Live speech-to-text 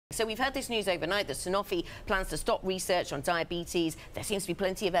So we've heard this news overnight that Sanofi plans to stop research on diabetes. There seems to be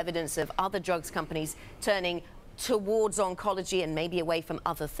plenty of evidence of other drugs companies turning towards oncology and maybe away from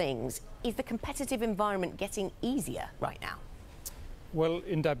other things. Is the competitive environment getting easier right now? Well,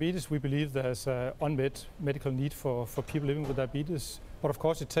 in diabetes, we believe there's an unmet medical need for people living with diabetes. But of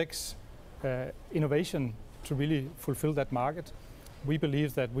course, it takes innovation to really fulfill that market. We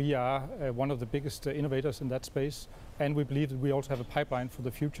believe that we are one of the biggest innovators in that space. And we believe that we also have a pipeline for the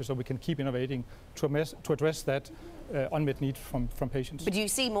future so we can keep innovating to address that unmet need from patients. But do you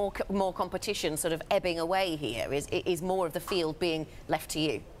see more competition sort of ebbing away here? Is more of the field being left to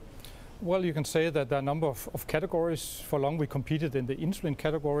you? Well, you can say that there are a number of categories. For long, we competed in the insulin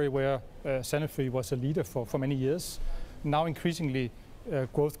category where Sanofi was a leader for many years. Now, increasingly,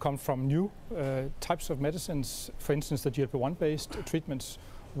 growth comes from new types of medicines, for instance, the GLP-1 based treatments,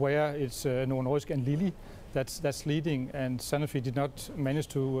 where it's Novo Nordisk and Lilly that's leading, and Sanofi did not manage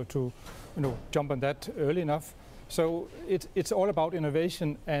to jump on that early enough. So it's all about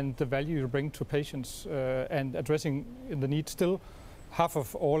innovation and the value you bring to patients and addressing the need. Still, half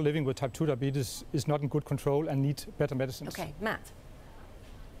of all living with type 2 diabetes is not in good control and need better medicines. Okay, Matt.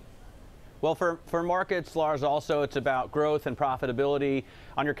 Well, for markets, Lars, also it's about growth and profitability.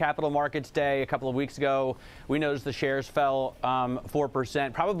 On your Capital Markets Day a couple of weeks ago, we noticed the shares fell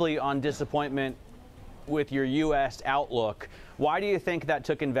 4%, probably on disappointment with your U.S. outlook. Why do you think that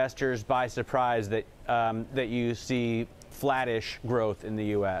took investors by surprise that that you see flattish growth in the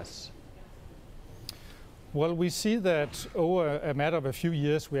U.S.? Well, we see that over a matter of a few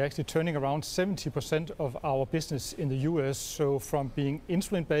years, we're actually turning around 70% of our business in the US, so from being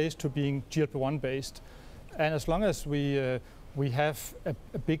insulin-based to being GLP-1 based. And as long as we have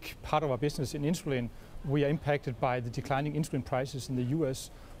a big part of our business in insulin, we are impacted by the declining insulin prices in the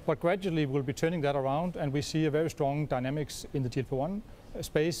US. But gradually we'll be turning that around, and we see a very strong dynamics in the GLP-1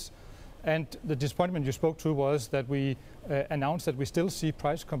 space. And the disappointment you spoke to was that we announced that we still see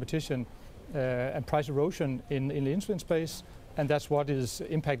price competition and price erosion in the insulin space, and that's what is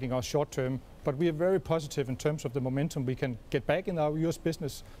impacting us short term. But we are very positive in terms of the momentum we can get back in our US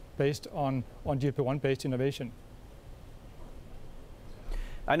business based on GLP-1 based innovation.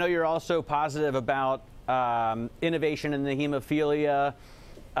 I know you're also positive about innovation in the hemophilia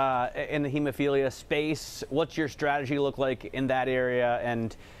space. What's your strategy look like in that area,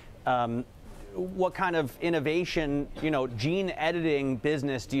 and what kind of innovation, gene editing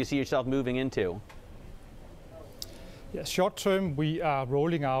business do you see yourself moving into? Yeah, short term, we are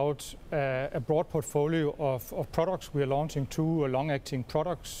rolling out a broad portfolio of products. We are launching 2 long-acting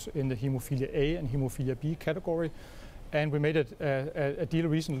products in the hemophilia A and hemophilia B category. And we made a deal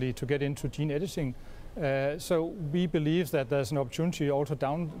recently to get into gene editing. So we believe that there's an opportunity also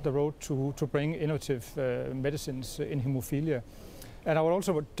down the road to bring innovative medicines in hemophilia. And I would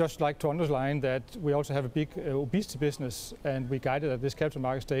also just like to underline that we also have a big obesity business, and we guided at this Capital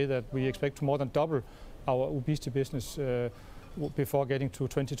Markets Day that we expect to more than double our obesity business before getting to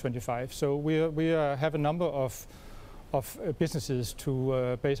 2025. So we have a number of businesses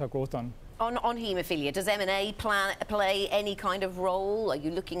to base our growth on. On haemophilia, does M&A play any kind of role? Are you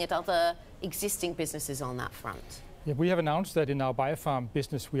looking at other existing businesses on that front? Yeah, we have announced that in our biopharm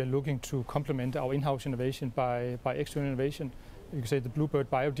business we are looking to complement our in-house innovation by external innovation. You can say the Bluebird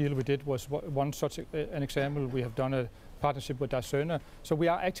Bio deal we did was one such an example. We have done a partnership with Dicerna. So we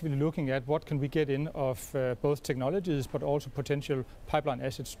are actively looking at what can we get in of both technologies but also potential pipeline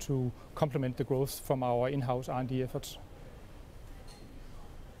assets to complement the growth from our in-house R&D efforts.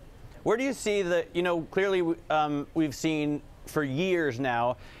 Where do you see the, clearly we've seen for years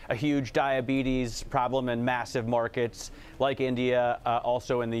now a huge diabetes problem in massive markets like India,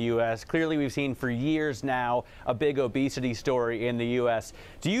 also in the US. Clearly we've seen for years now a big obesity story in the US.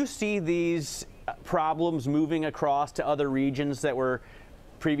 Do you see these problems moving across to other regions that were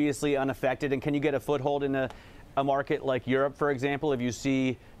previously unaffected? And can you get a foothold in a market like Europe, for example, if you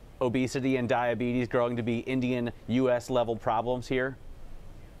see obesity and diabetes growing to be Indian, US level problems here?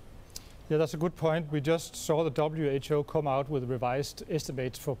 Yeah, that's a good point. We just saw the WHO come out with revised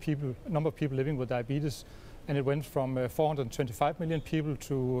estimates for number of people living with diabetes, and it went from 425 million people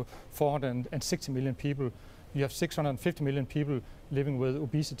to 460 million people. You have 650 million people living with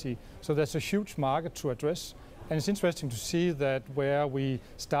obesity. So there's a huge market to address. And it's interesting to see that where we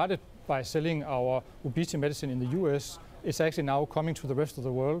started by selling our obesity medicine in the US, it's actually now coming to the rest of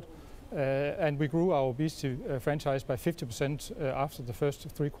the world. And we grew our obesity franchise by 50% after the first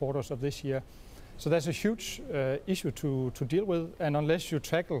 3 quarters of this year. So there's a huge issue to deal with, and unless you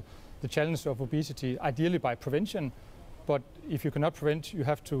tackle the challenge of obesity, ideally by prevention, but if you cannot prevent, you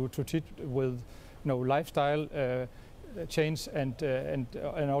have to treat with lifestyle chains and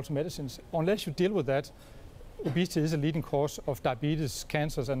also medicines. Unless you deal with that, obesity is a leading cause of diabetes,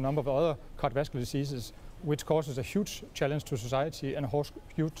 cancers, and a number of other cardiovascular diseases, which causes a huge challenge to society and a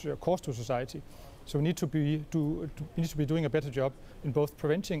huge cost to society. So we need to be doing a better job in both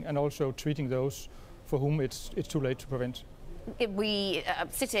preventing and also treating those for whom it's too late to prevent. We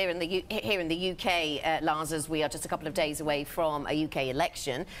sit here in the UK, Lars, as we are just a couple of days away from a UK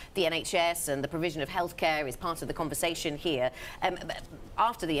election. The NHS and the provision of healthcare is part of the conversation here.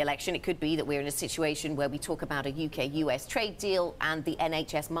 After the election, it could be that we're in a situation where we talk about a UK-US trade deal, and the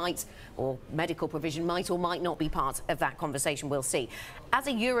NHS might, or medical provision might or might not be part of that conversation. We'll see. As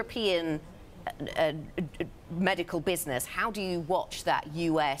a European medical business, how do you watch that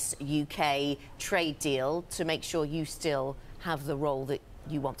US-UK trade deal to make sure you still have the role that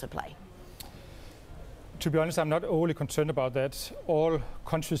you want to play? To be honest, I'm not overly concerned about that. All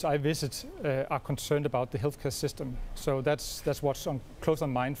countries I visit are concerned about the healthcare system. So that's what's close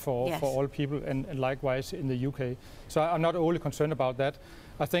on mind for all people, and likewise in the UK. So I'm not overly concerned about that.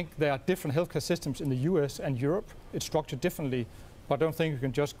 I think there are different healthcare systems in the US and Europe. It's structured differently, but I don't think you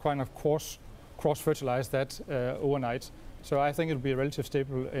can just kind of cross-fertilize that overnight. So I think it'll be a relatively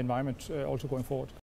stable environment also going forward.